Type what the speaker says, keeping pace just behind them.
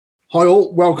Hi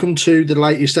all, welcome to the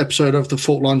latest episode of the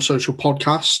Fault Line Social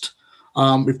Podcast.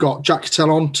 We've got Jack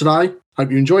Cattell on today.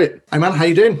 Hope you enjoy it. Hey man, how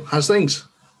you doing? How's things?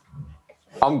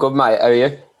 I'm good, mate. How are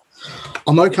you?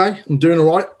 I'm okay. I'm doing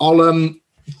all right. I'll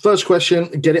first question,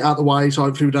 get it out of the way, so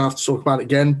hopefully we don't have to talk about it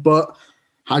again. But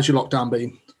how's your lockdown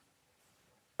been?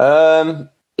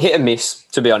 Hit and miss,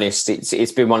 to be honest.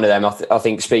 It's been one of them. I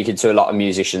think speaking to a lot of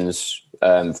musicians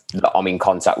that I'm in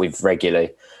contact with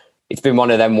regularly, it's been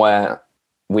one of them where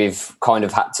we've kind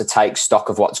of had to take stock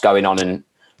of what's going on and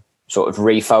sort of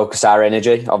refocus our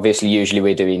energy. Obviously, usually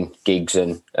we're doing gigs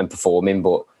and performing,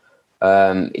 but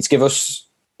it's give us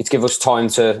time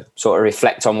to sort of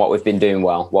reflect on what we've been doing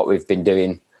well, what we've been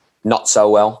doing not so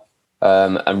well,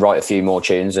 and write a few more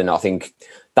tunes. And I think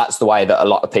that's the way that a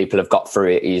lot of people have got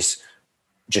through it, is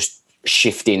just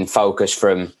shifting focus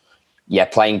from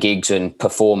playing gigs and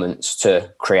performance to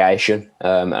creation.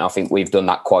 And I think we've done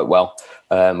that quite well.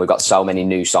 We've got so many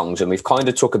new songs, and we've kind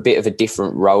of took a bit of a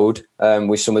different road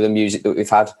with some of the music that we've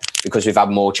had, because we've had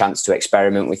more chance to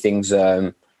experiment with things.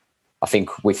 I think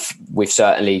we've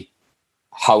certainly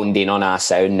honed in on our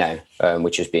sound now,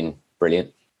 which has been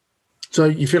brilliant. So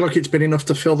you feel like it's been enough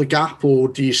to fill the gap, or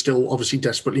do you still obviously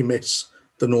desperately miss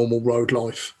the normal road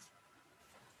life?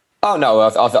 Oh no,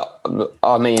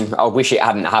 I mean, I wish it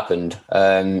hadn't happened.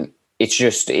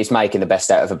 It's making the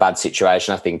best out of a bad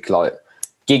situation. I think like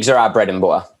gigs are our bread and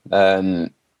butter.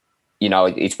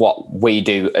 It's what we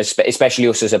do, especially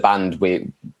us as a band.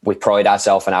 We pride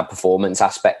ourselves on our performance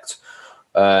aspect,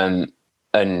 and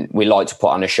we like to put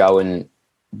on a show. And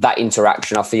that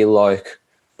interaction, I feel like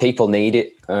people need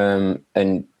it.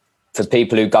 And for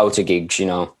people who go to gigs,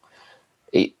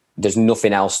 there's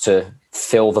nothing else to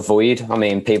fill the void. I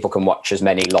mean, people can watch as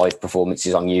many live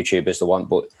performances on YouTube as they want,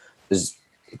 but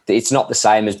it's not the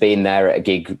same as being there at a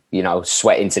gig,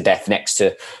 sweating to death next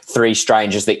to three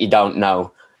strangers that you don't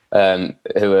know,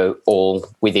 who are all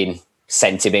within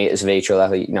centimetres of each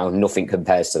other. Nothing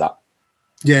compares to that.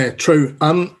 Yeah, true.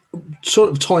 Sort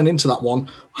of tying into that one,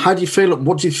 how do you feel?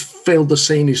 What do you feel the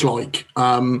scene is like?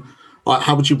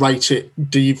 How would you rate it?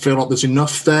 Do you feel like there's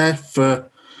enough there for,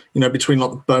 between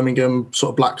like the Birmingham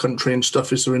sort of Black Country and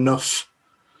stuff? Is there enough?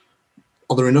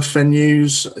 Are there enough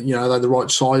venues? Are they the right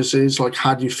sizes? Like,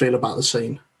 how do you feel about the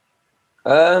scene?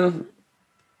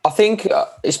 I think,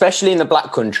 especially in the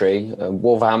Black Country,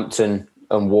 Wolverhampton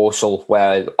and Walsall,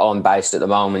 where I'm based at the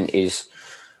moment, is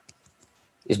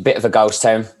a bit of a ghost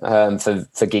town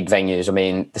for gig venues. I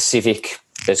mean, the Civic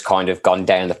has kind of gone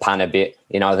down the pan a bit.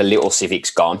 The little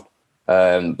Civic's gone.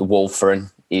 The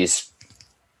Wolfern is,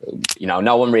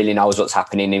 no one really knows what's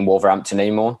happening in Wolverhampton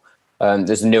anymore.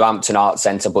 There's a New Hampton Arts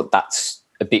Centre, but that's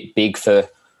a bit big for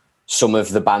some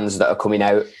of the bands that are coming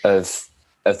out of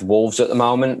Wolves at the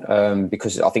moment,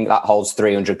 because I think that holds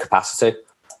 300 capacity.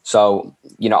 So,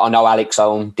 I know Alex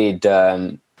Ohm did,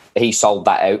 he sold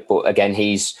that out, but again,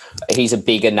 he's a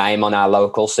bigger name on our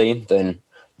local scene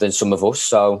than some of us.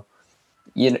 So,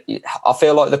 I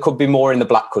feel like there could be more in the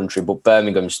Black Country, but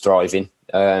Birmingham's thriving.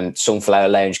 Sunflower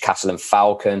Lounge, Castle and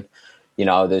Falcon.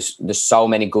 There's so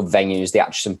many good venues. The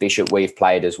Atchison Bishop we've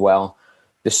played as well.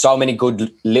 There's so many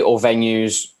good little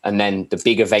venues, and then the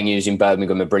bigger venues in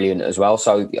Birmingham are brilliant as well.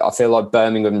 So I feel like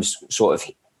Birmingham's sort of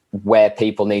where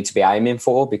people need to be aiming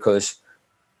for, because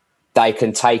they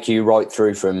can take you right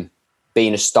through from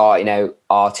being a starting out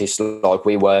artist like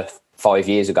we were 5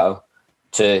 years ago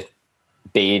to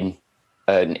being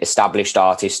an established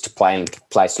artist, to playing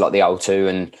places like the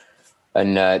O2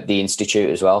 and the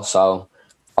Institute as well. So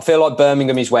I feel like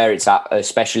Birmingham is where it's at,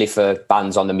 especially for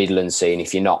bands on the Midlands scene.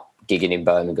 If you're not gigging in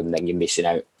Birmingham, then you're missing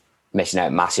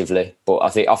out massively. But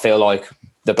I feel like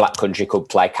the Black Country could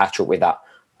play catch up with that,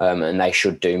 and they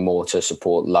should do more to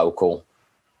support local,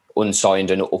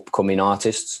 unsigned and upcoming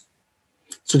artists.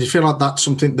 So do you feel like that's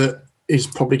something that is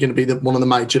probably going to be one of the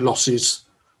major losses,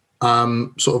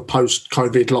 sort of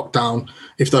post-COVID lockdown,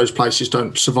 if those places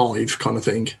don't survive, kind of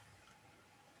thing?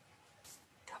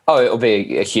 Oh, it'll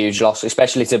be a huge loss,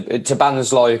 especially to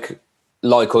bands like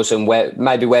us, and where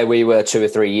we were 2 or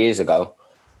 3 years ago,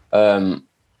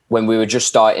 when we were just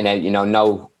starting out.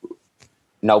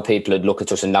 No people would look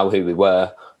at us and know who we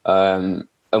were. And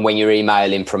when you're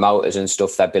emailing promoters and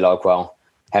stuff, they'd be like, "Well,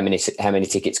 how many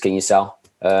tickets can you sell?"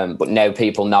 But now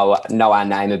people know our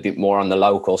name a bit more on the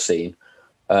local scene.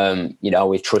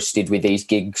 We're trusted with these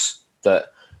gigs that.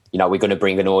 We're going to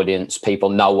bring an audience. People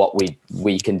know what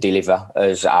we can deliver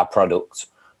as our product.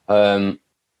 But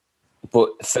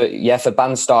for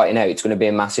bands starting out, it's going to be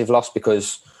a massive loss,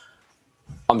 because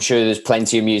I'm sure there's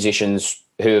plenty of musicians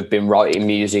who have been writing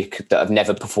music that have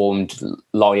never performed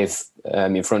live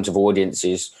in front of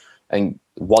audiences, and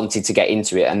wanted to get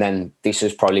into it, and then this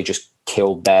has probably just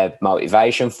killed their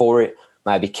motivation for it,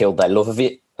 maybe killed their love of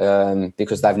it,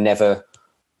 because they've never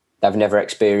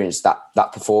experienced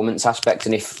that performance aspect.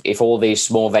 And if all these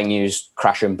small venues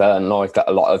crash and burn like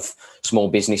a lot of small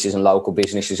businesses and local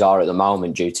businesses are at the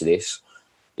moment due to this,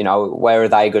 you know, where are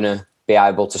they going to be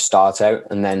able to start out?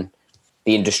 And then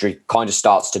the industry kind of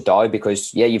starts to die,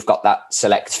 because you've got that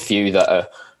select few that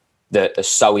are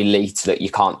so elite that you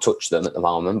can't touch them at the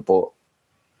moment, but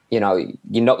you know,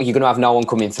 you're going to have no one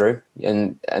coming through,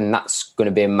 and that's going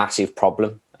to be a massive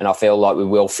problem. And I feel like we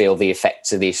will feel the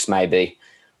effects of this maybe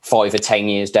 5 or 10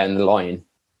 years down the line.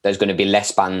 There's going to be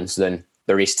less bands than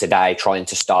there is today trying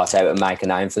to start out and make a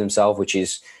name for themselves, which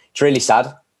is, it's really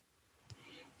sad.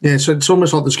 Yeah, so it's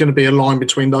almost like there's going to be a line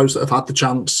between those that have had the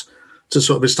chance to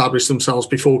sort of establish themselves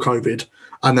before COVID,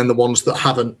 and then the ones that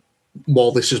haven't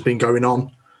while this has been going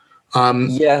on.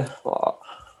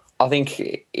 I think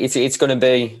it's going to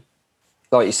be,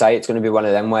 like you say, it's going to be one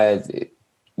of them where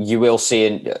you will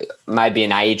see maybe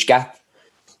an age gap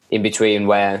in between,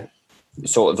 where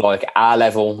sort of like our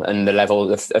level and the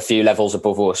level, a few levels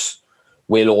above us,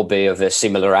 will all be of a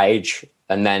similar age.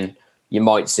 And then you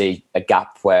might see a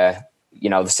gap where, you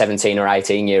know, the 17 or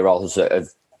 18-year-olds that have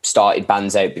started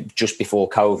bands out just before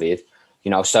COVID,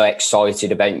 you know, so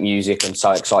excited about music and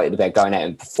so excited about going out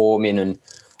and performing and,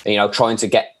 you know, trying to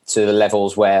get to the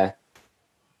levels where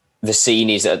the scene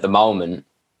is at the moment,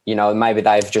 you know, maybe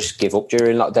they've just give up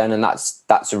during lockdown, and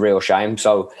that's a real shame.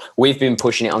 So we've been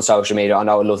pushing it on social media. I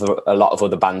know a lot of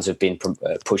other bands have been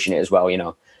pushing it as well. You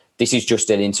know, this is just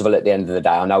an interval at the end of the day.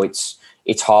 I know it's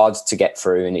hard to get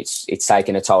through, and it's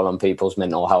taking a toll on people's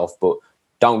mental health, but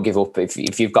don't give up.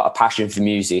 If you've got a passion for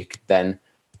music, then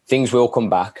things will come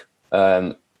back,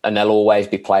 and there'll always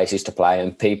be places to play,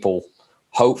 and people,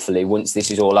 hopefully, once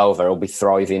this is all over, will be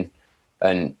thriving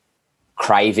and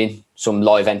craving some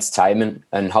live entertainment,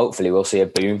 and hopefully we'll see a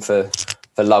boom for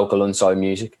local unsigned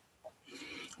music.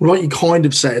 Well, like you kind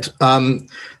of said,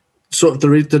 sort of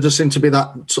there does seem to be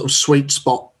that sort of sweet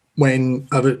spot when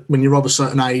you're of a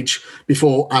certain age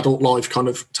before adult life kind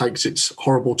of takes its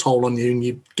horrible toll on you and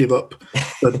you give up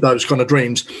those kind of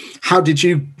dreams. How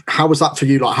was that for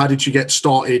you? Like, how did you get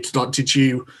started? Like, did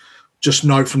you just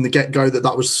know from the get-go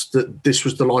that this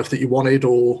was the life that you wanted,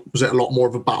 or was it a lot more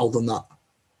of a battle than that?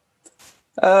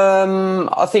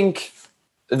 I think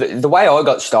the way I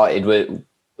got started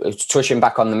was touching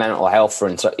back on the mental health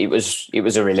front. It was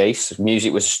a release.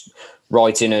 Music was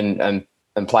writing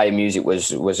and playing music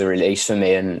was a release for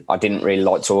me, and I didn't really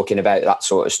like talking about that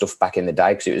sort of stuff back in the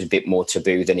day because it was a bit more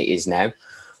taboo than it is now.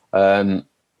 But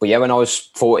yeah, when I was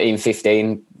 14,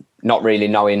 15, not really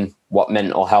knowing what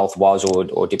mental health was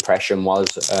or depression was,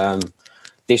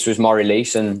 this was my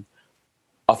release, and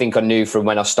I think I knew from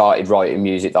when I started writing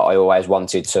music that I always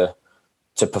wanted to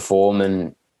perform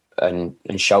and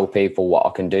show people what I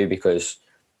can do, because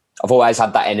I've always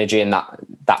had that energy and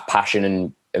that passion,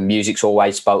 and music's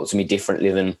always spoke to me differently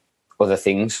than other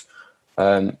things.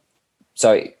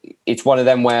 So it's one of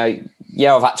them where,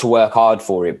 I've had to work hard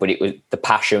for it, but it was the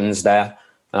passion's there,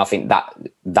 and I think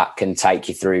that can take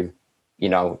you through, you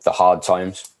know, the hard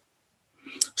times.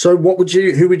 So who would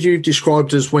you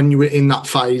describe as when you were in that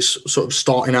phase, sort of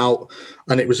starting out,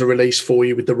 and it was a release for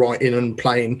you with the writing and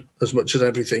playing as much as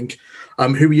everything?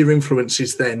 Who were your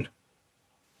influences then?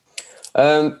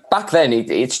 Back then,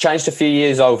 it's changed a few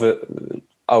years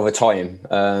over time.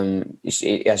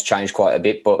 It has changed quite a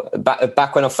bit, but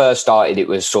back when I first started, it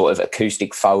was sort of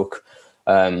acoustic folk,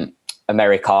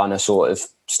 Americana sort of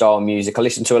style music. I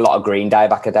listened to a lot of Green Day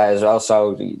back a day as well,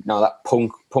 so you know, that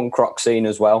punk rock scene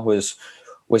as well was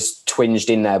twinged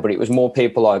in there, but it was more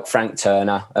people like Frank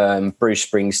Turner, Bruce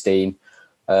Springsteen,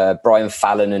 Brian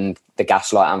Fallon, and the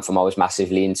Gaslight Anthem I was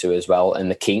massively into as well,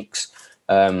 and the Kinks.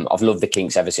 I've loved the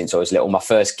Kinks ever since I was little. My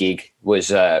first gig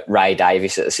was Ray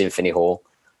Davies at the Symphony Hall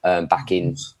back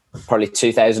in probably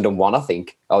 2001, I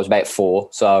think. I was about 4.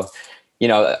 So, you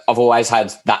know, I've always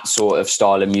had that sort of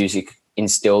style of music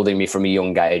instilled in me from a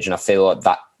young age, and I feel like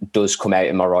that does come out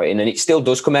in my writing, and it still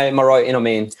does come out in my writing. I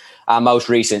mean, our most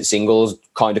recent singles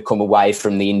kind of come away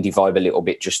from the indie vibe a little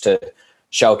bit, just to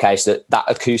showcase that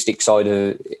acoustic side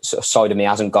of me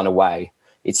hasn't gone away.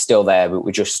 It's still there, but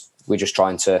we're just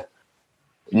trying to,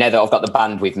 now that I've got the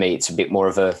band with me, it's a bit more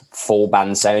of a full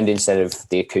band sound instead of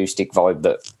the acoustic vibe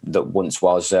that once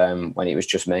was when it was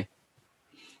just me.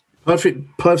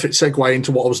 Perfect segue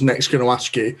into what I was next going to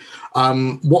ask you.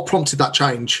 What prompted that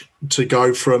change to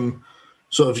go from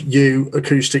sort of you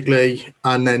acoustically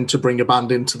and then to bring a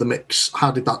band into the mix?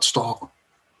 How did that start?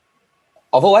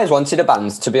 I've always wanted a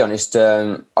band, to be honest.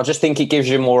 I just think it gives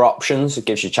you more options. It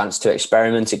gives you a chance to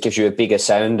experiment. It gives you a bigger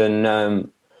sound. And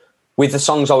with the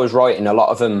songs I was writing, a lot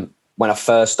of them, when I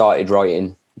first started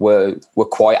writing, were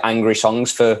quite angry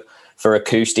songs for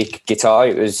acoustic guitar.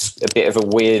 It was a bit of a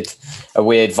weird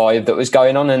vibe that was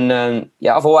going on. And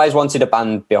yeah, I've always wanted a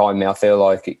band behind me. I feel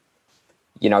like,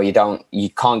 you know, you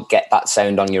can't get that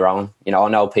sound on your own. You know, I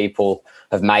know people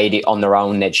have made it on their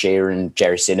own, Ned Sheeran,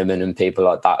 Jerry Cinnamon and people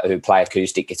like that who play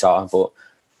acoustic guitar, but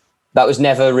that was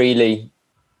never really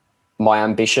my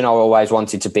ambition. I always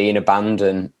wanted to be in a band,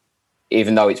 and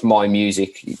even though it's my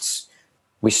music,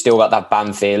 we still got that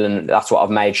band feel, and that's what I've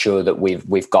made sure that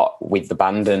we've got with the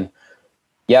band. And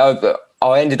yeah,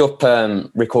 I ended up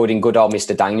recording Good Old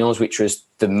Mr. Daniels, which was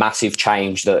the massive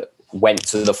change that went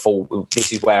to the full.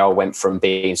 This is where I went from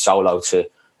being solo to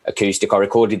acoustic. I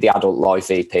recorded the Adult Life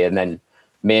EP, and then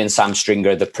me and Sam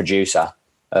Stringer, the producer,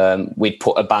 we'd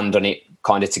put a band on it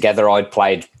kind of together. I'd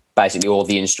played basically all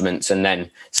the instruments, and then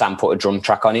Sam put a drum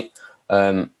track on it.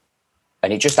 And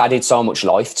it just added so much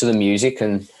life to the music.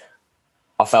 And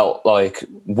I felt like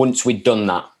once we'd done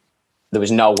that, there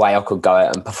was no way I could go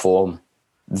out and perform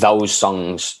those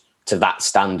songs to that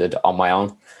standard on my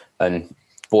own. And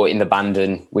brought in the band,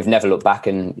 and we've never looked back,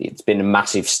 and it's been a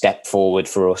massive step forward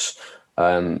for us.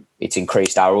 It's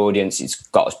increased our audience. It's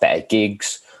got us better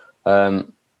gigs,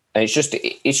 and it's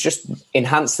just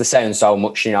enhanced the sound so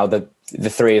much. You know, the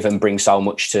three of them bring so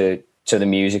much to the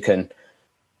music, and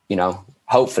you know,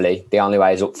 hopefully the only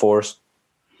way is up for us.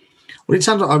 Well, it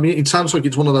sounds like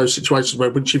it's one of those situations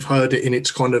where once you've heard it in its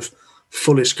kind of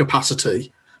fullest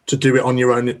capacity, to do it on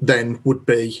your own then would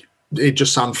be, it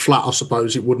just sound flat, I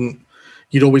suppose. It wouldn't.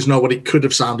 You'd always know what it could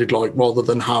have sounded like rather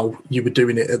than how you were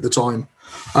doing it at the time.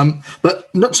 But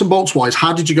nuts and bolts wise,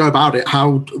 how did you go about it?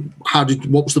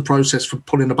 What was the process for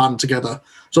putting a band together?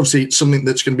 So obviously it's something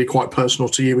that's going to be quite personal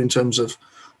to you in terms of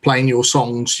playing your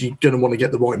songs. You're going to want to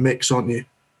get the right mix, aren't you?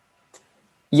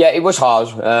 Yeah, it was hard.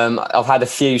 I've had a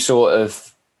few sort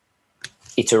of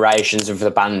iterations of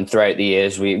the band throughout the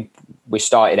years. We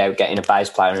started out getting a bass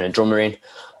player and a drummer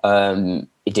in.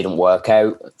 It didn't work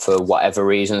out for whatever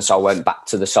reason, so I went back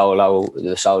to the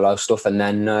solo stuff, and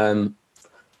then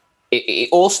it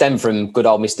all stemmed from Good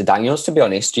Old Mr. Daniels, to be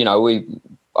honest. You know,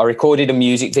 I recorded a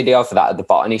music video for that at the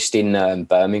Botanist in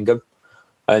Birmingham,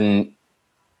 and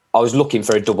I was looking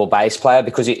for a double bass player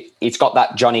because it's got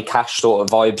that Johnny Cash sort of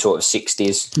vibe, sort of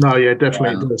 60s. No, yeah,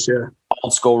 definitely it does, yeah.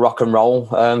 Old school rock and roll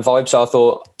vibe. So I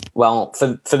thought, well,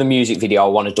 for the music video, I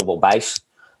want a double bass.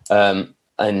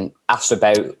 And asked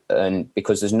about, and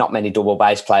because there's not many double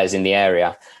bass players in the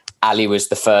area, Ali was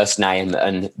the first name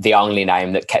and the only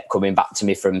name that kept coming back to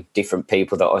me from different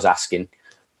people that I was asking.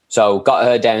 So got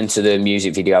her down to the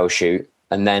music video shoot,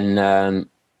 and then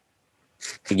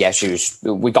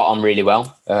we got on really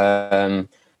well. And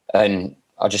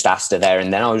I just asked her there,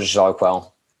 and then I was just like,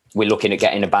 well, we're looking at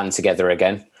getting a band together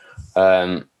again.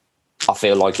 I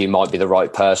feel like you might be the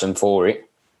right person for it.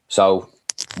 So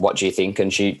what do you think?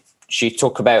 And she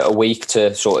took about a week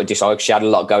to sort of decide. She had a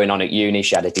lot going on at uni.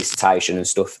 She had a dissertation and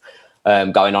stuff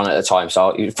going on at the time. So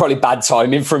it was probably bad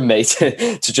timing from me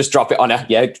to just drop it on her.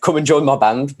 Yeah, come and join my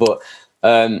band. But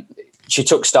she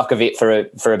took stock of it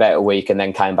for about a week, and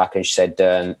then came back and she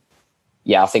said,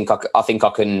 yeah, I think I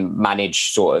can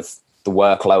manage sort of the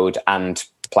workload and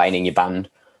playing in your band.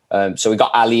 So we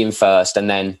got Ali in first, and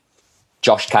then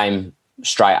Josh came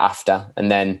straight after.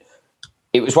 And then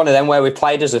it was one of them where we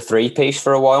played as a three-piece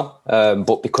for a while,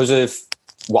 but because of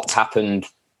what's happened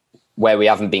where we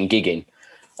haven't been gigging,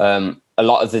 a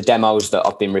lot of the demos that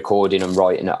I've been recording and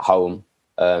writing at home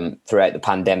throughout the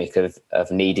pandemic have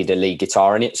needed a lead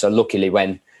guitar in it. So luckily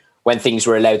when things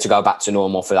were allowed to go back to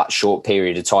normal for that short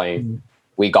period of time,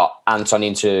 we got Anton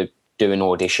into doing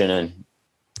audition, and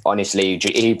honestly,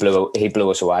 he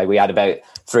blew us away. We had about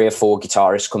 3 or 4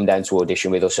 guitarists come down to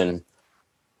audition with us, and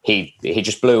he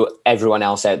just blew everyone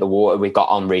else out the water. We got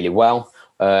on really well.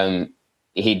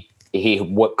 He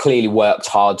clearly worked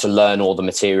hard to learn all the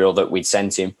material that we'd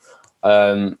sent him.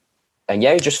 And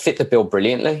yeah, he just fit the bill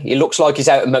brilliantly. He looks like he's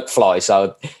out of McFly.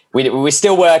 So we're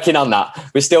still working on that.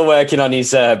 We're still working on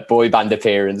his boy band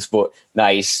appearance, but no,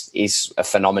 he's a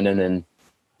phenomenon. And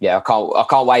yeah, I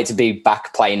can't wait to be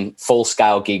back playing full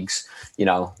scale gigs, you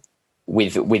know,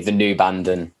 with the new band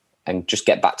and just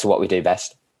get back to what we do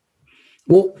best.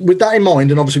 Well, with that in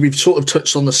mind, and obviously we've sort of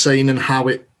touched on the scene and how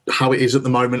it is at the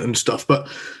moment and stuff, but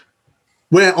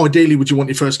where ideally would you want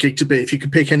your first gig to be? If you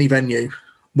could pick any venue,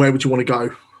 where would you want to go?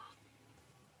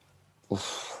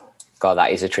 God,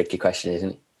 that is a tricky question,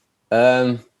 isn't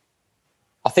it?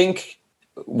 I think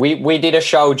we did a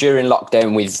show during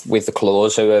lockdown with the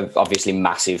Claws, who are obviously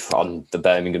massive on the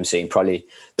Birmingham scene, probably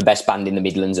the best band in the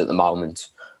Midlands at the moment.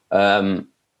 And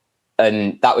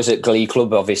that was at Glee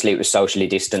Club. Obviously, it was socially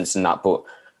distanced and that, but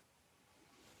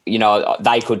you know,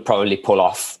 they could probably pull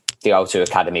off the O2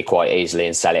 Academy quite easily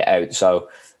and sell it out. So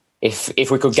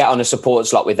if we could get on a support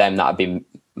slot with them, that'd be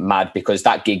mad, because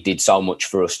that gig did so much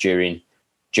for us during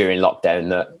lockdown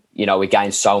that, you know, we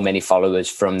gained so many followers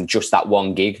from just that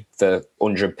one gig for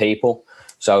 100 people.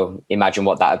 So imagine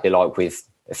what that would be like with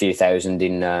a few thousand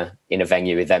in a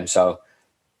venue with them. So,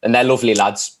 and they're lovely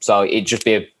lads. So it'd just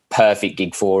be a perfect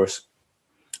gig for us.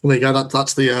 Well, there you go.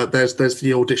 That's the there's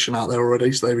the audition out there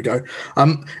already. So there we go.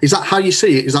 Is that how you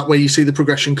see it? Is that where you see the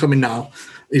progression coming now?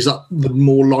 Is that the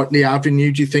more likely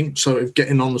avenue, do you think? Sort of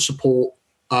getting on the support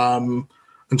and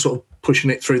sort of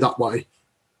pushing it through that way?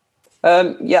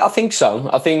 Yeah, I think so.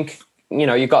 I think, you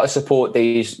know, you've got to support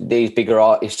these bigger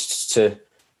artists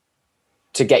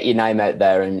to get your name out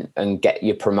there and get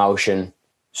your promotion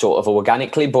sort of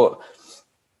organically. But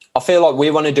I feel like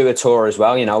we want to do a tour as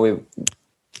well. You know,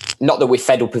 not that we're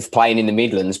fed up with playing in the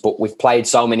Midlands, but we've played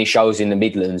so many shows in the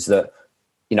Midlands that,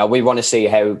 you know, we want to see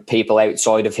how people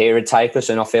outside of here would take us.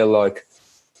 And I feel like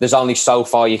there's only so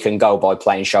far you can go by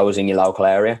playing shows in your local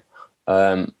area.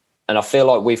 And I feel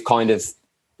like we've kind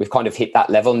of hit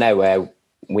that level now where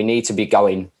we need to be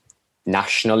going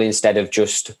national instead of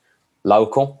just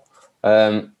local.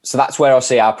 So that's where I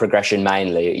see our progression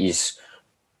mainly, is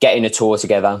getting a tour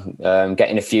together,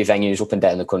 getting a few venues up and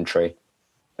down the country,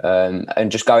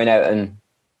 and just going out and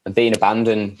being a band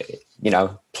and, you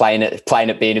know, playing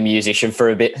at being a musician for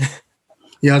a bit.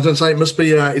 Yeah, I was going to say, it must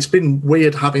be, it's been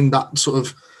weird having that sort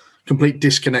of complete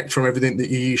disconnect from everything that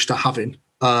you're used to having.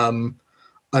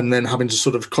 And then having to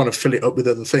sort of kind of fill it up with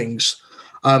other things.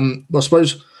 I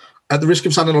suppose, at the risk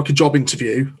of sounding like a job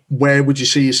interview, where would you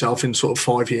see yourself in sort of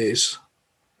 5 years?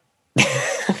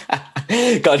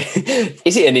 God,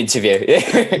 is it an interview?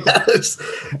 Yes.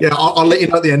 Yeah, I'll let you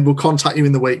know at the end. We'll contact you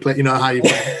in the week, let you know how you've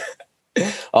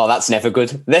done. Oh, that's never good.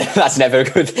 That's never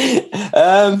good.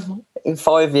 In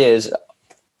 5 years,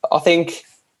 I think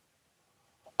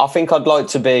I'd like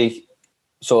to be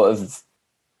sort of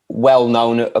well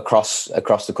known across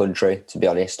the country, to be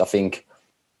honest. I think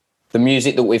the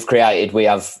music that we've created, we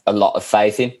have a lot of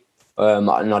faith in, and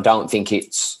I don't think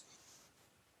it's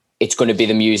going to be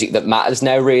the music that matters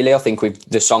now, really. I think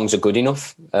the songs are good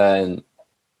enough.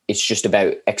 It's just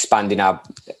about expanding our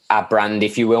brand,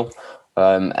 if you will,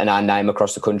 and our name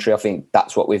across the country. I think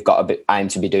that's what we've got to aim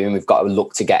to be doing. We've got to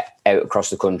look to get out across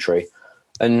the country,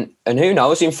 and who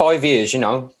knows, in 5 years, you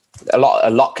know, a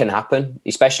lot can happen,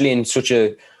 especially in such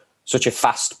a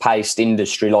fast-paced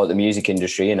industry like the music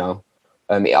industry. You know,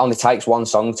 it only takes one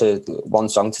song to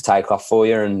take off for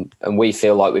you, and we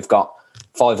feel like we've got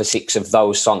 5 or 6 of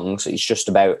those songs. It's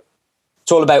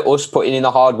all about us putting in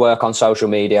the hard work on social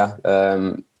media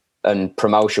and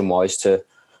promotion-wise to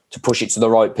push it to the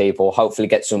right people. Hopefully,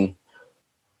 get some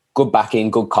good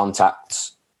backing, good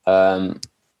contacts, and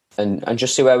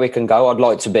just see where we can go. I'd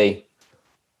like to be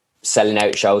selling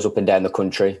out shows up and down the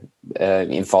country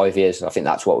in 5 years. I think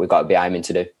that's what we've got to be aiming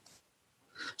to do.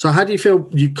 So how do you feel,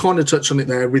 you kind of touched on it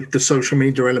there with the social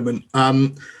media element,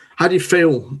 how do you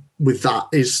feel with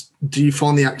that? Do you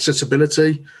find the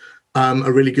accessibility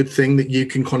a really good thing, that you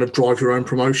can kind of drive your own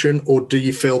promotion, or do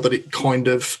you feel that it kind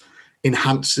of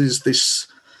enhances this,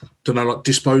 don't know, like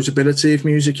disposability of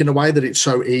music in a way that it's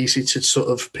so easy to sort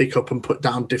of pick up and put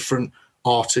down different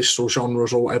artists or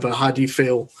genres or whatever? How do you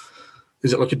feel?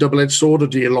 Is it like a double-edged sword, or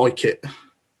do you like it?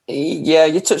 Yeah,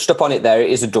 you touched upon it there. It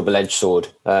is a double-edged sword,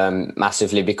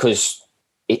 massively, because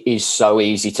it is so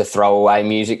easy to throw away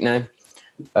music now.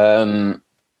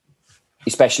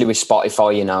 Especially with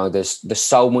Spotify, you know, there's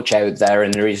so much out there,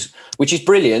 and which is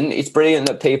brilliant. It's brilliant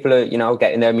that people are, you know,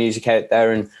 getting their music out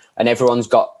there, and everyone's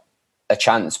got a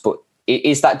chance. But it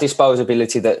is that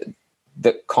disposability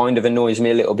that kind of annoys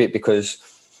me a little bit, because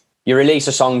you release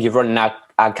a song, you've run an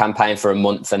ad campaign for a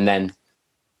month, and then,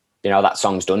 you know, that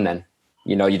song's done. Then,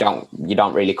 you know, you don't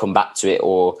really come back to it,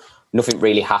 or nothing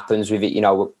really happens with it. You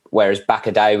know, whereas back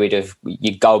a day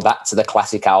you'd go back to the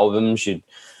classic albums,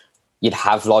 you'd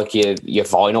have like your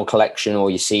vinyl collection or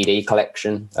your CD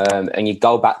collection, and you'd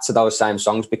go back to those same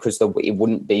songs because it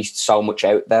wouldn't be so much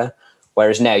out there.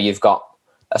 Whereas now you've got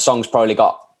a song's probably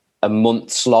got a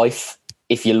month's life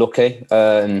if you're lucky,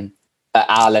 at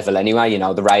our level anyway. You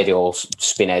know, the radio will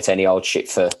spin out any old shit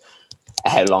for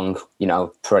how long, you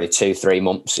know, probably 2-3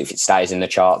 months if it stays in the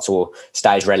charts or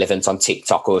stays relevant on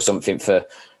TikTok or something for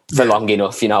long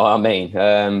enough, you know what I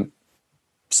mean?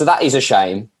 So that is a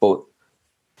shame, but,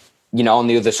 you know, on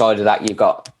the other side of that, you've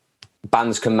got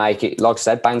bands can make it, like I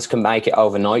said, bands can make it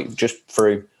overnight just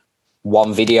through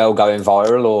one video going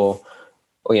viral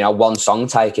or one song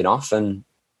taking off. And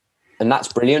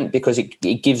that's brilliant because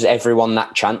it gives everyone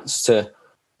that chance to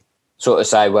sort of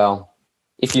say, well,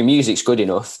 if your music's good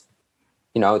enough,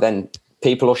 then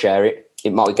people will share it.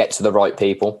 It might get to the right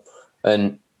people,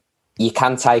 and you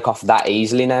can take off that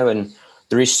easily now. And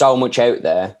there is so much out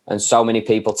there and so many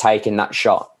people taking that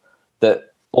shot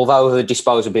that although the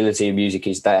disposability of music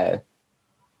is there,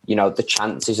 the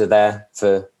chances are there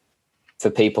for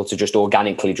people to just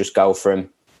organically just go from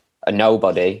a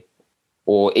nobody,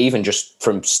 or even just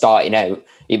from starting out.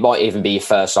 It might even be your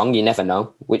first song. You never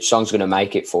know which song's going to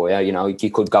make it for you.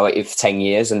 You could go at it for 10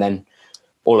 years and then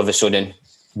all of a sudden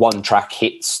one track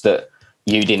hits that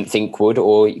you didn't think would,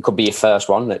 or it could be your first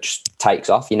one that just takes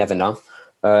off. You never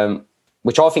know,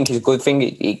 which I think is a good thing.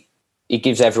 It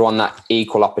gives everyone that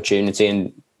equal opportunity,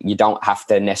 and you don't have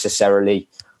to necessarily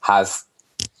have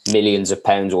millions of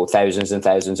pounds or thousands and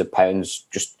thousands of pounds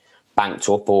just banked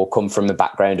up or come from a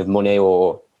background of money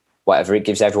or whatever. It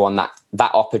gives everyone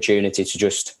that opportunity to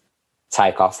just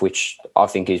take off, which I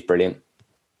think is brilliant.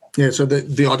 Yeah, so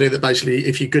the idea that basically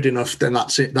if you're good enough, then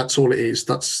that's it. That's all it is.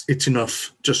 It's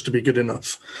enough just to be good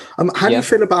enough. How do you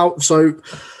feel about, so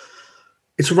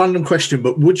it's a random question,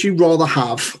 but would you rather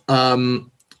have,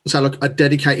 say, like a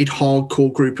dedicated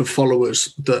hardcore group of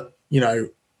followers that,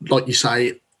 like you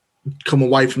say, come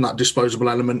away from that disposable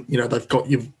element, they've got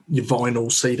your vinyl,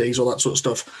 CDs, all that sort of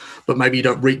stuff, but maybe you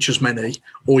don't reach as many,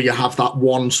 or you have that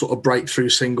one sort of breakthrough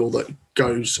single that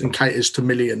goes and caters to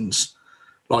millions?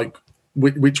 Like,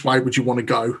 which way would you want to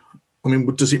go? I mean,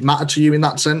 does it matter to you in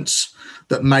that sense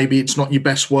that maybe it's not your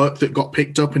best work that got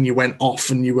picked up and you went off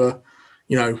and you were,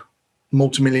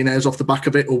 multimillionaires off the back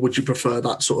of it, or would you prefer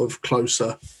that sort of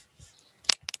closer?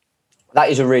 That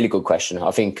is a really good question.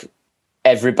 I think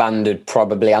every band would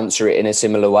probably answer it in a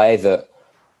similar way, that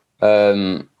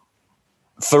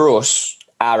for us,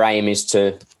 our aim is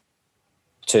to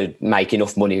make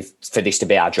enough money for this to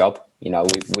be our job.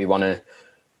 We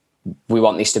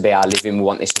want this to be our living. We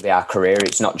want this to be our career.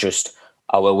 It's not just,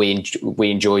 we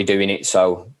enjoy doing it,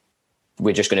 so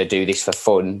we're just going to do this for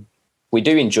fun. We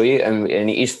do enjoy it, and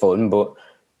it is fun, but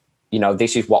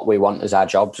this is what we want as our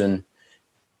jobs. And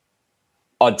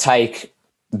I'd take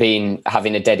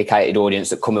having a dedicated audience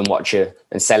that come and watch you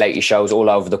and sell out your shows all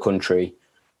over the country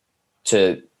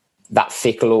to that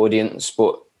fickle audience.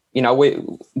 But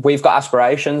we've got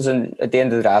aspirations, and at the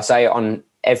end of the day, I say it on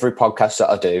every podcast that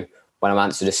I do when I'm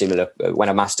asked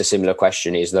a similar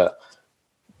question, is that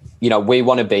we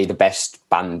want to be the best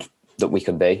band that we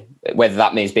can be, whether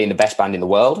that means being the best band in the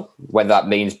world, whether that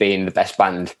means being the best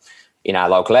band in our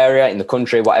local area, in the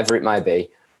country, whatever it may be.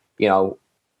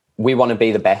 We want to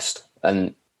be the best,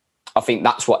 and I think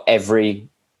that's what every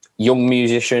young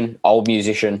musician, old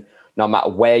musician, no matter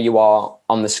where you are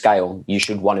on the scale, you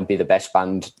should want to be the best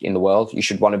band in the world. You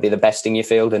should want to be the best in your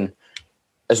field, and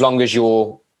as long as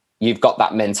you've got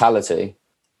that mentality,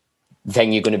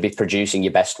 then you're going to be producing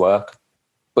your best work.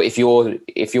 But if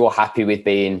you're happy with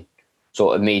being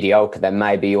sort of mediocre, then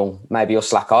maybe you'll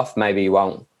slack off. Maybe you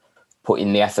won't put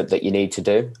in the effort that you need to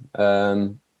do.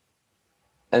 And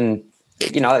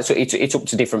it's up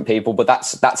to different people, but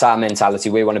that's our mentality.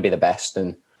 We want to be the best,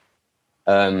 and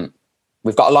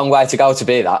we've got a long way to go to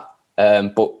be that.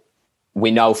 But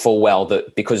we know full well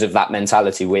that because of that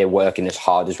mentality, we're working as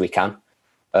hard as we can.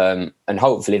 And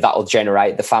hopefully that'll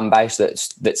generate the fan base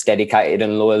that's dedicated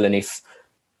and loyal. And if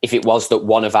it was that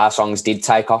one of our songs did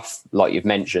take off, like you've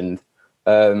mentioned,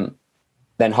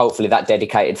 then hopefully that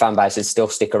dedicated fan base would still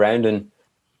stick around. And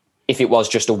if it was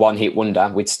just a one-hit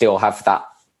wonder, we'd still have that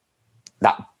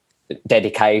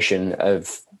dedication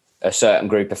of a certain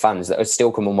group of fans that would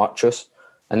still come and watch us.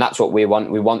 And that's what we want.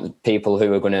 We want people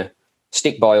who are going to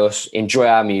stick by us, enjoy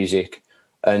our music,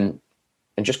 and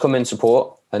just come and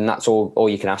support. And that's all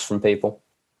you can ask from people.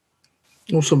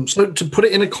 Awesome. So to put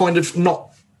it in a kind of,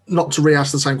 not to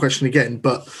re-ask the same question again,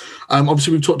 but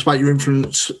obviously we've talked about your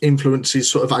influences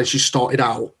sort of as you started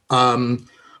out.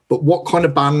 But what kind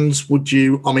of bands would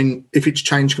you, I mean, if it's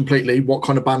changed completely, what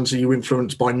kind of bands are you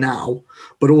influenced by now?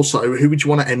 But also, who would you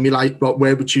want to emulate? Like,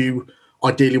 where would you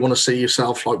ideally want to see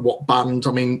yourself? Like, what band?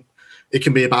 I mean, it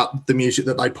can be about the music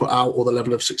that they put out or the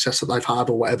level of success that they've had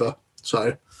or whatever.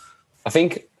 So I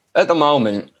think at the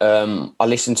moment, I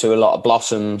listen to a lot of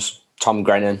Blossoms, Tom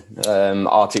Grennan,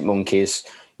 Arctic Monkeys,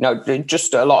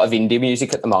 just a lot of indie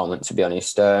music at the moment, to be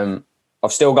honest.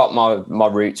 I've still got my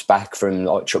roots back from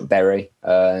like Chuck Berry.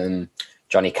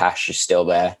 Johnny Cash is still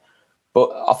there. But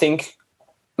I think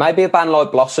maybe a band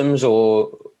like Blossoms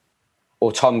or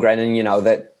Tom Grennan,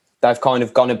 that they've kind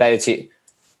of gone about it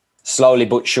slowly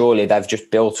but surely they've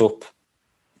just built up,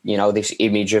 this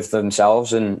image of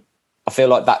themselves, and I feel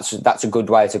like that's a good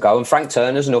way to go. And Frank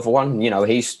Turner's another one.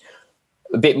 He's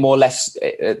a bit more less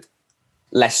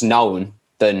known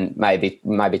than maybe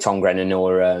Tom Grennan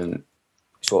or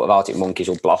sort of Arctic Monkeys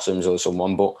or Blossoms or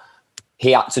someone, but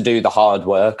he had to do the hard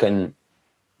work, and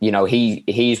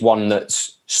he's one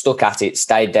that's stuck at it,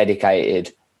 stayed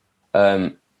dedicated,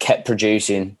 kept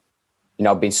producing,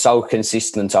 been so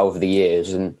consistent over the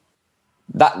years, and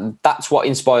that's what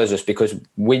inspires us, because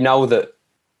we know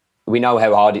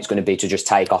how hard it's going to be to just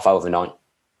take off overnight.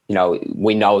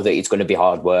 We know that it's going to be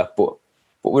hard work, but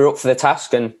we're up for the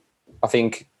task, and I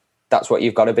think that's what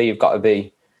you've got to be. You've got to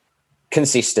be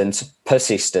consistent,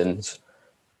 persistent,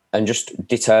 and just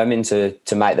determined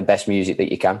to make the best music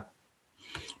that you can.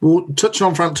 Well, touching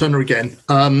on Frank Turner again,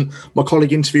 my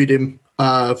colleague interviewed him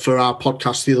for our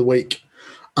podcast the other week,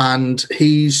 and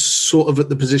he's sort of at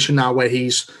the position now where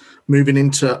he's moving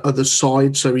into other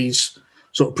sides, so he's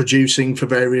sort of producing for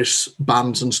various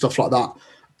bands and stuff like that.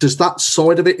 Does that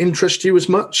side of it interest you as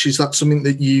much? Is that something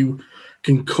that you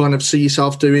can kind of see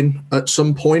yourself doing at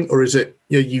some point, or is it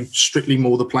you strictly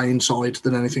more the playing side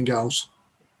than anything else?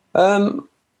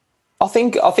 I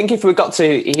think if we got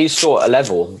to his sort of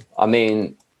level, I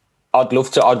mean, I'd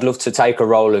love to take a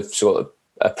role of sort of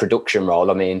a production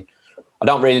role. I mean, I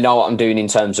don't really know what I'm doing in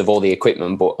terms of all the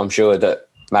equipment, but I'm sure that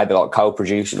maybe like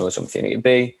co-producing or something, it'd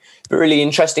be really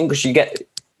interesting, because you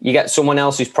get someone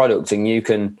else's product and you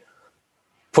can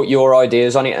put your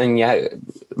ideas on it, and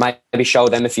maybe show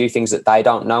them a few things that they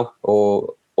don't know,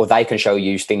 or they can show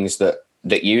you things that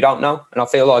you don't know. And I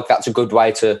feel like that's a good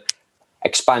way to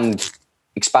expand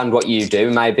what you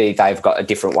do. Maybe they've got a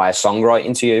different way of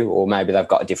songwriting to you, or maybe they've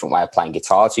got a different way of playing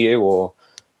guitar to you, or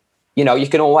you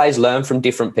can always learn from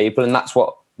different people, and that's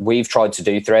what we've tried to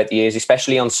do throughout the years,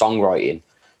 especially on songwriting.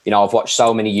 I've watched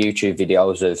so many YouTube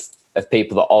videos of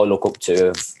people that I look up to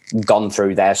have gone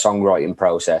through their songwriting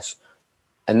process,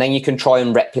 and then you can try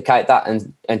and replicate that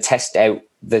and test out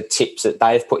the tips that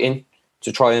they've put in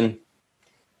to try and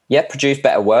produce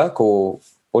better work, or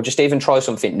just even try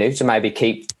something new to maybe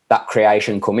keep that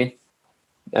creation coming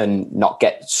and not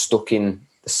get stuck in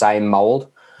the same mold.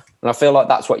 And I feel like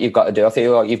that's what you've got to do. I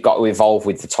feel like you've got to evolve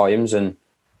with the times, and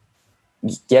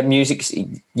your music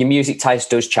taste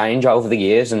does change over the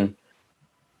years, and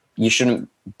you shouldn't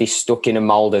be stuck in a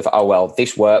mold of, oh, well,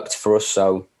 this worked for us,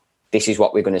 so this is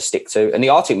what we're going to stick to. And the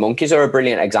Arctic Monkeys are a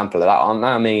brilliant example of that, aren't they?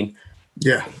 I mean,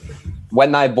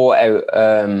 when they bought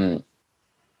out,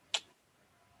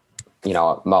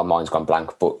 my mind's gone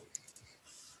blank, but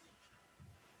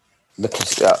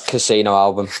the Casino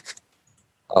album.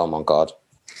 Oh my God.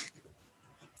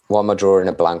 Why am I drawing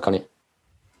a blank on it?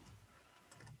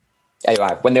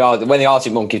 Anyway, when the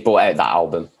Arctic Monkeys brought out that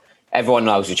album, everyone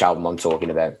knows which album I'm talking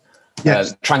about.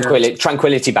 Yes.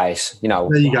 Tranquility Base.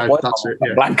 There you go. That's it.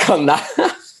 Yeah. Blank on that.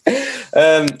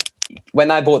 When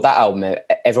they bought that album out,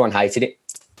 everyone hated it,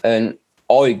 and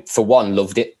I, for one,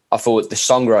 loved it. I thought the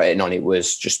songwriting on it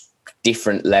was just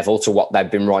different level to what they'd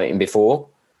been writing before.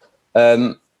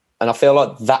 And I feel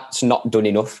like that's not done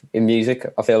enough in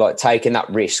music. I feel like taking that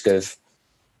risk of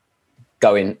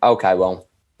going, okay, well,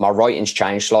 my writing's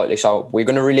changed slightly, so we're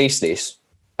going to release this,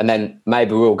 and then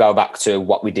maybe we'll go back to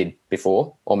what we did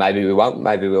before, or maybe we won't.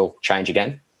 Maybe we'll change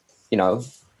again.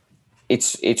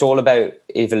 It's all about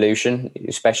evolution,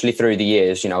 especially through the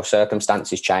years.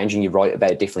 Circumstances change, and you write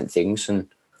about different things. And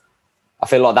I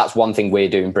feel like that's one thing we're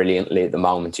doing brilliantly at the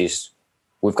moment is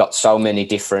we've got so many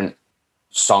different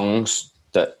songs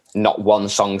that not one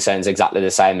song sounds exactly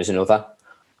the same as another.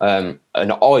 And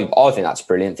I think that's a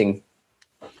brilliant thing.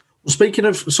 Speaking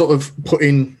of sort of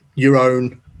putting your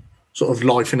own sort of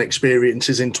life and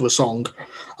experiences into a song,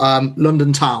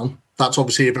 London Town, that's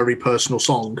obviously a very personal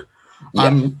song.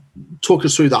 Talk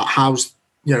us through that. How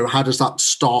does that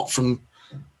start from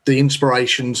the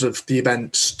inspirations of the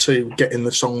events to getting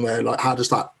the song there? Like, how does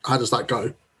that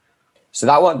go? So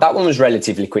that one was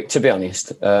relatively quick, to be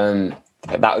honest.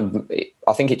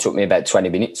 I think it took me about 20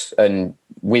 minutes, and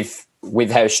with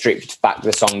how stripped back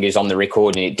the song is on the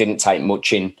recording, it didn't take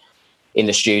much in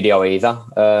the studio either.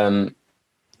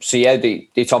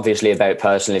 It's obviously about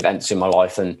personal events in my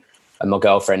life, and my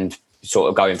girlfriend sort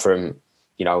of going from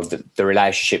the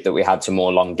relationship that we had to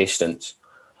more long distance.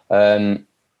 So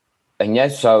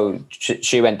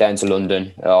she went down to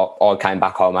London. I came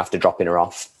back home after dropping her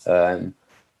off, and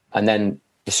then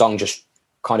the song just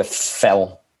kind of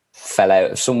fell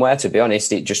out of somewhere. To be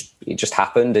honest, it just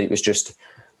happened. It was just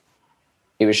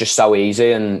so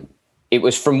easy, and it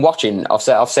was from watching. I've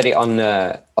said it on.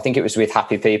 I think it was with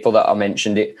Happy People that I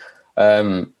mentioned it.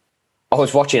 I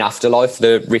was watching Afterlife,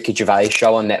 the Ricky Gervais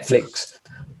show on Netflix,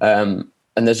 and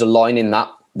there's a line in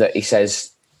that he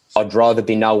says, "I'd rather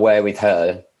be nowhere with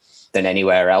her than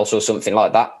anywhere else," or something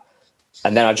like that.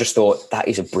 And then I just thought, that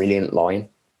is a brilliant line,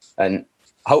 and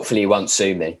hopefully he won't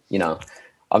sue me. You know,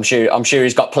 I'm sure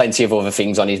he's got plenty of other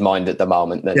things on his mind at the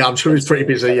moment. Yeah, I'm sure he's pretty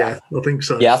busy. Yeah, I think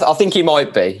so. Yeah, I think he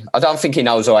might be. I don't think he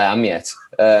knows who I am yet.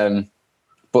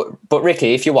 But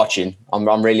Ricky, if you're watching,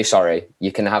 I'm really sorry.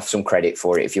 You can have some credit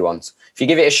for it if you want. If you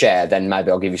give it a share, then maybe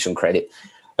I'll give you some credit.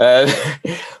 But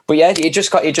yeah, it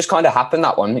just kind of happened,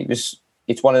 that one.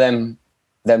 It's one of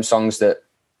them songs that,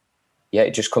 yeah,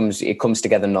 it comes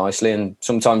together nicely. And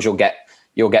sometimes you'll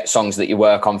get songs that you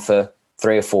work on for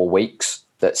 3 or 4 weeks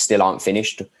that still aren't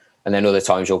finished, and then other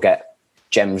times you'll get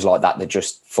gems like that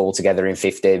just fall together in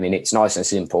 15 minutes, nice and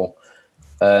simple.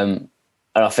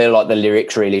 And I feel like the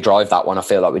lyrics really drive that one. I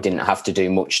feel like we didn't have to do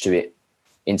much to it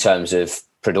in terms of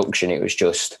production. It was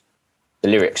just, the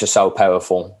lyrics are so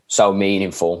powerful, so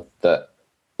meaningful, that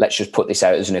let's just put this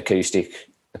out as an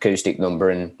acoustic number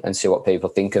and see what people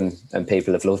think, and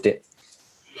people have loved it.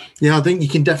 Yeah, I think you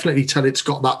can definitely tell it's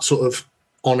got that sort of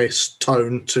honest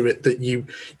tone to it, that you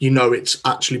know it's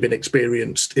actually been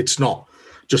experienced. It's not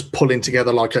just pulling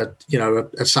together like a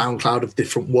SoundCloud of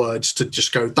different words to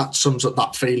just go, that sums up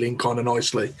that feeling kind of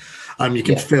nicely. You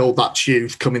can feel that's you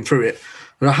coming through it.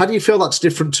 How do you feel that's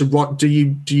different to write? Do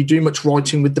you do much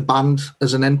writing with the band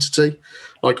as an entity,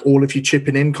 like all of you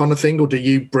chipping in kind of thing, or do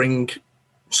you bring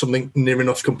something near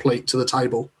enough complete to the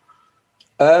table?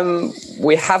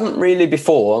 We haven't really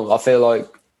before. I feel like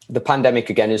the pandemic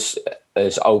again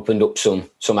has opened up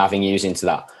some avenues into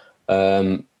that.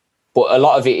 But a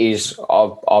lot of it is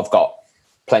I've got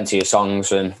plenty of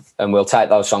songs, and we'll take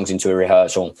those songs into a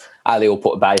rehearsal. Ali will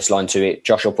put a bass line to it.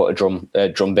 Josh will put a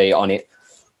drum beat on it,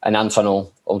 and Anton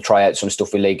will try out some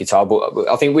stuff with lead guitar. But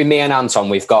I think with me and Anton,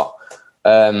 we've got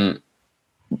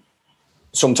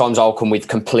sometimes I'll come with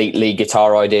complete lead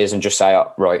guitar ideas and just say,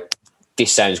 oh, right,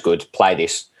 this sounds good, play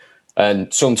this.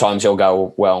 And sometimes he'll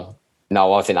go, well,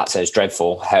 no, I think that sounds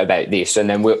dreadful. How about this? And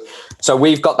then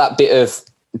we've got that bit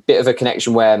of a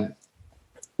connection where,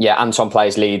 yeah, Anton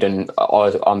plays lead and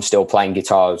I'm still playing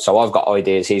guitar. So I've got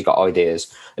ideas, he's got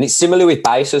ideas. And it's similar with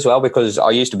bass as well, because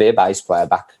I used to be a bass player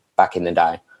back in the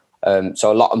day.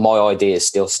 So a lot of my ideas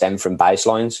still stem from bass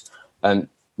lines.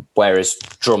 Whereas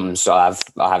drums, I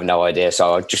have no idea.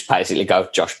 So I just basically go,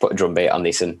 Josh, put a drum beat on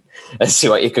this and see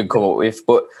what you can come up with.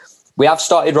 But we have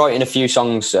started writing a few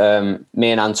songs.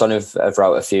 Me and Anton have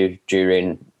wrote a few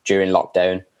during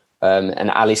lockdown.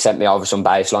 And Ali sent me over some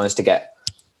bass lines to get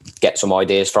some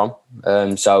ideas from.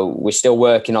 So we're still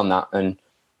working on that, and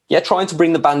yeah, trying to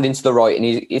bring the band into the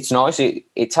writing. It's nice.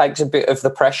 It takes a bit of the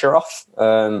pressure off.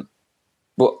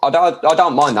 But I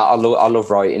don't mind that. I love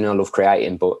writing and I love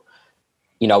creating. But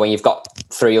you know, when you've got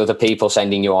 3 other people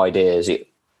sending you ideas, it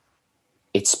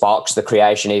sparks the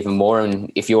creation even more.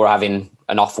 And if you're having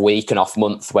an off week, an off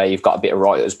month where you've got a bit of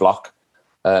writer's block,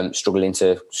 struggling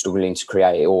to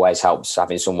create, it always helps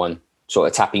having someone sort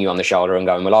of tapping you on the shoulder and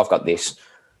going, well, I've got this,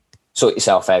 sort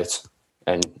yourself out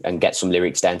and get some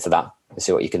lyrics down to that and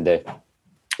see what you can do.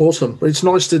 Awesome. It's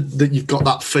nice that you've got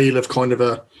that feel of kind of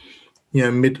a, you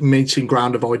know, meeting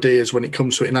ground of ideas when it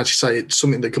comes to it. And as you say, it's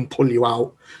something that can pull you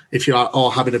out if you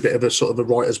are having a bit of a sort of a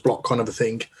writer's block kind of a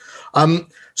thing.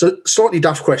 So slightly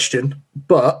daft question,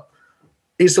 but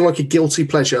is there like a guilty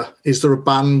pleasure? Is there a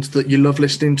band that you love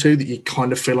listening to that you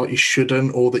kind of feel like you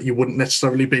shouldn't, or that you wouldn't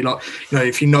necessarily be like, you know,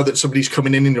 if you know that somebody's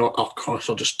coming in and you're like, oh gosh,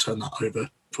 I'll just turn that over,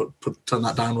 turn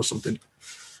that down or something?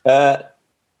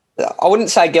 I wouldn't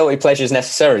say guilty pleasures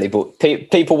necessarily, but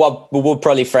people would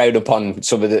probably frown upon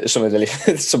some of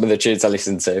the tunes I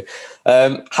listen to.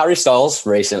 Harry Styles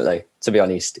recently, to be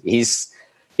honest, his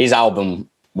album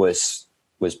was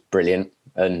brilliant,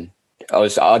 and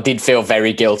I did feel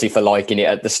very guilty for liking it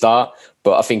at the start.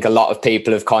 But I think a lot of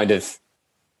people have kind of,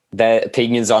 their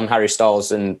opinions on Harry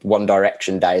Styles and One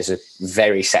Direction days are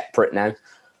very separate now,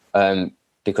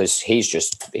 because he's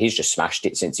just smashed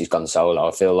it since he's gone solo.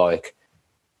 I feel like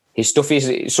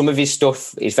some of his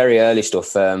stuff is very early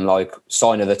stuff, like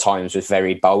Sign of the Times was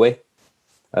very Bowie,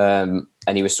 and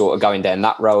he was sort of going down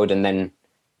that road. And then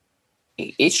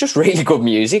it's just really good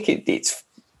music. It's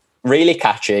really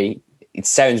catchy. It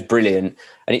sounds brilliant,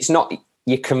 and it's not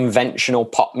your conventional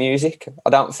pop music. I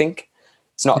don't think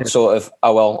it's not sort of,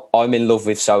 oh well, I'm in love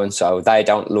with so and so, they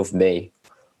don't love me,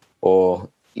 or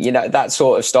you know, that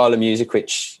sort of style of music,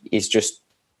 which is just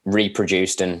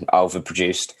reproduced and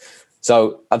overproduced.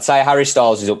 So I'd say Harry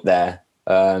Styles is up there.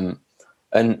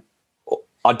 And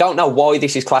I don't know why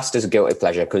this is classed as a guilty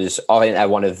pleasure, because I think they're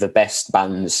one of the best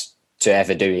bands to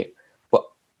ever do it. But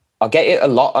I get it a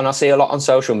lot, and I see a lot on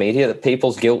social media that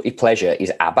people's guilty pleasure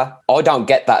is ABBA. I don't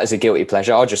get that as a guilty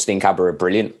pleasure. I just think ABBA are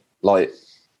brilliant, like,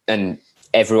 and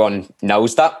everyone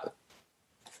knows that.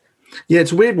 Yeah,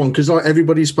 it's a weird one because like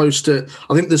everybody's supposed to.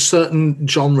 I think there's certain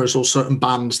genres or certain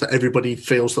bands that everybody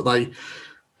feels that they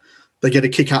get a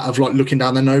kick out of, like looking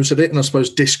down their nose at it, and I suppose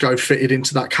disco fitted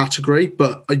into that category.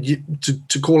 But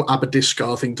to call ABBA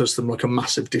disco, I think does them like a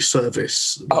massive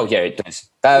disservice. Oh yeah, it does.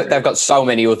 They've got so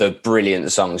many other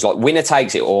brilliant songs. Like Winner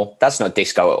Takes It All. That's not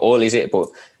disco at all, is it? But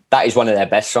that is one of their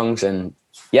best songs. And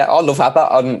yeah, I love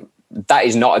ABBA. That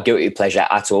is not a guilty pleasure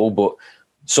at all. But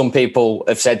some people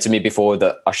have said to me before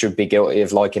that I should be guilty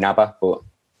of liking ABBA. But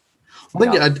I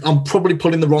think I'm probably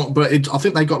pulling the wrong. But I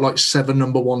think they got like 7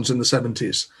 number ones in the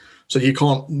 70s. So you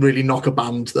can't really knock a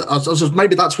band that.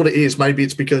 Maybe that's what it is. Maybe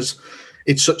it's because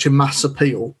it's such a mass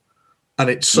appeal and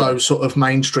it's so sort of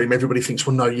mainstream. Everybody thinks,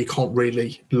 well, no, you can't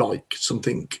really like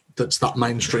something that's that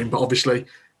mainstream. But obviously,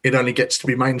 it only gets to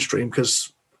be mainstream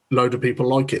because a load of people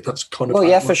like it. That's kind of. Well,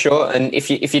 yeah, for sure. And if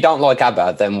you don't like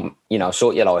ABBA, then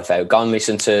sort your life out. Go and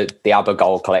listen to the ABBA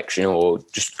Gold Collection, or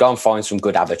just go and find some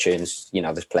good ABBA tunes.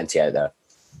 There's plenty out there.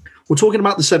 We're talking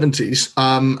about the 70s,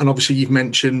 and obviously you've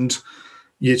mentioned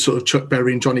your sort of Chuck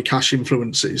Berry and Johnny Cash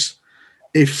influences.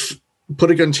 If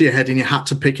put a gun to your head and you had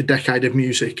to pick a decade of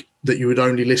music that you would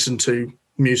only listen to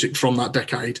music from that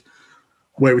decade,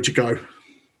 where would you go?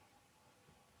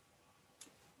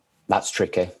 That's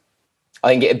tricky. I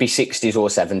think it'd be 60s or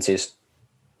 70s.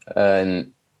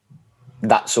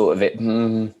 That sort of it.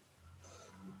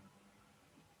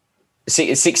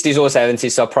 60s or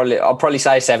 70s. So I'll probably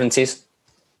say 70s.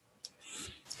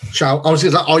 I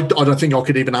don't think I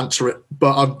could even answer it,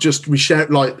 but we share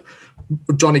like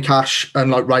Johnny Cash and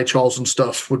like Ray Charles and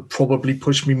stuff would probably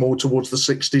push me more towards the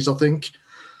 60s, I think.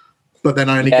 But then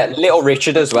I only get Little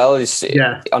Richard as well.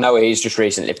 I know he's just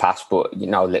recently passed, but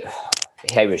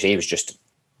he was just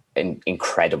an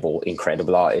incredible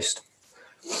artist.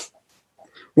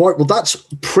 Right, well, that's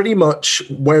pretty much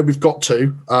where we've got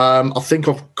to. I think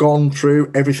I've gone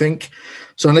through everything.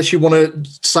 So unless you want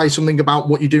to say something about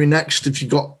what you're doing next, if you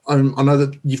got, I know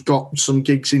that you've got some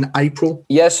gigs in April.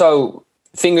 Yeah, so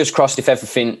fingers crossed if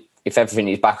everything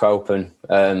is back open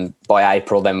by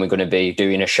April, then we're going to be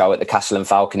doing a show at the Castle and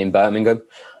Falcon in Birmingham.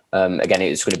 Again,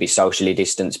 it's going to be socially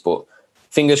distanced, but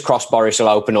fingers crossed Boris will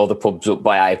open all the pubs up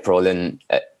by April, and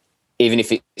even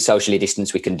if it's socially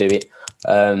distanced, we can do it.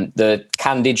 The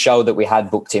Candid show that we had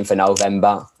booked in for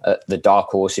November at the Dark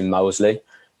Horse in Moseley,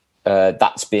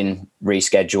 that's been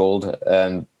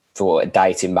rescheduled for a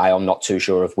date in May. I'm not too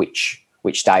sure of which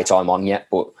date I'm on yet,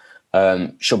 but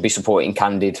should be supporting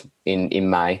Candid in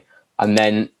May. And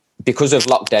then because of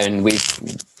lockdown,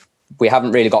 we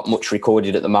haven't really got much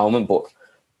recorded at the moment, but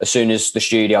as soon as the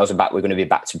studios are back, we're going to be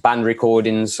back to band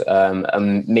recordings.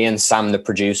 And me and Sam, the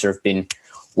producer, have been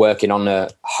working on a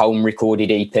home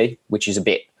recorded EP, which is a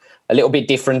little bit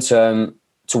different to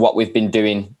what we've been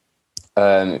doing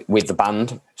with the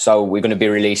band. So we're going to be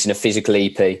releasing a physical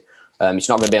EP. It's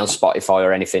not going to be on Spotify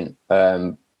or anything,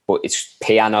 but it's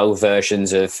piano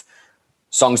versions of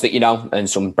songs that and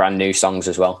some brand new songs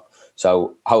as well.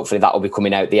 So hopefully that will be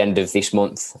coming out the end of this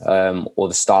month or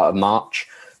the start of March.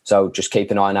 So just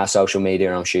keep an eye on our social media,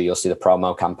 and I'm sure you'll see the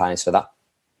promo campaigns for that.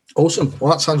 Awesome.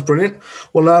 Well, that sounds brilliant.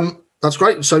 Well, that's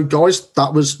great. So, guys,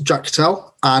 that was Jack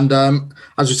Cattell. And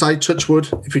as we say, touch wood,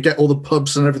 if you get all the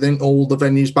pubs and everything, all the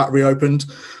venues back reopened,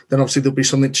 then obviously there'll be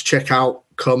something to check out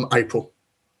come April.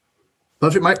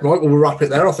 Perfect, mate. Right, well, we'll wrap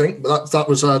it there, I think. But that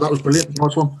was brilliant.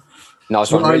 Nice one.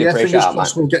 Nice one. Really appreciate it,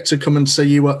 mate. We'll get to come and see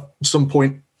you at some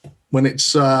point when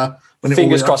it's...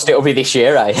 Fingers crossed it'll be this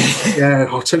year, eh? Yeah,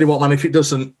 I'll tell you what, man, if it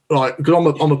doesn't... Like,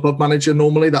 because I'm a pub manager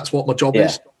normally. That's what my job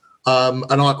is. And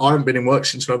I haven't been in work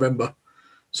since November.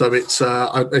 So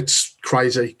it's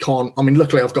crazy.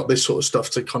 Luckily I've got this sort of stuff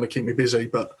to kind of keep me busy,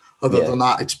 but other than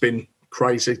that, it's been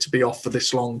crazy to be off for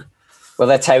this long. Well,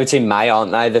 they're touting May,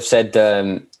 aren't they? They've said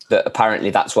that apparently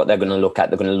that's what they're going to look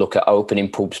at. They're going to look at opening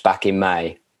pubs back in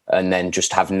May and then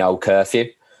just have no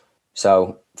curfew.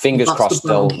 So fingers crossed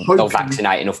they'll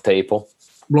vaccinate enough people.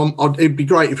 Well, it'd be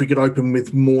great if we could open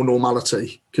with more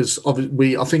normality, because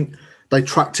I think they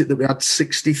tracked it that we had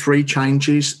 63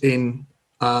 changes in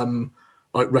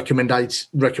like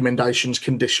recommendations,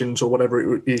 conditions, or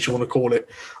whatever it is you want to call it,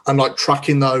 and like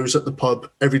tracking those at the pub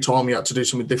every time you had to do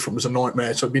something different was a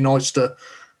nightmare. So it'd be nice to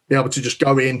be able to just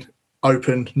go in,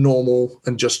 open, normal,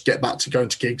 and just get back to going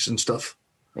to gigs and stuff.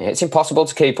 Yeah, it's impossible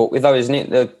to keep up with, though, isn't it?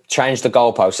 They change the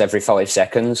goalposts every 5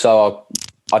 seconds, so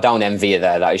I don't envy you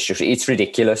there. It's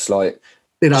ridiculous. Like,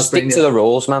 stick to the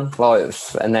rules, man. Like,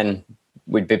 and then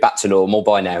we'd be back to normal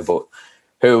by now. But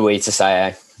who are we to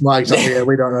say? Well, exactly. Yeah,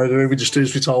 we don't know, do we? We just do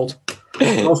as we're told.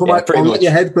 Also, Yeah, mate, pretty I'll much. let you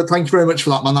head, but thank you very much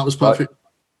for that, man. That was perfect.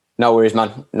 No worries,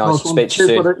 man. Nice to One. speak to you Cheers,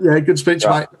 soon. buddy. Yeah, good speech,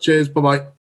 Right. mate. Cheers. Bye-bye.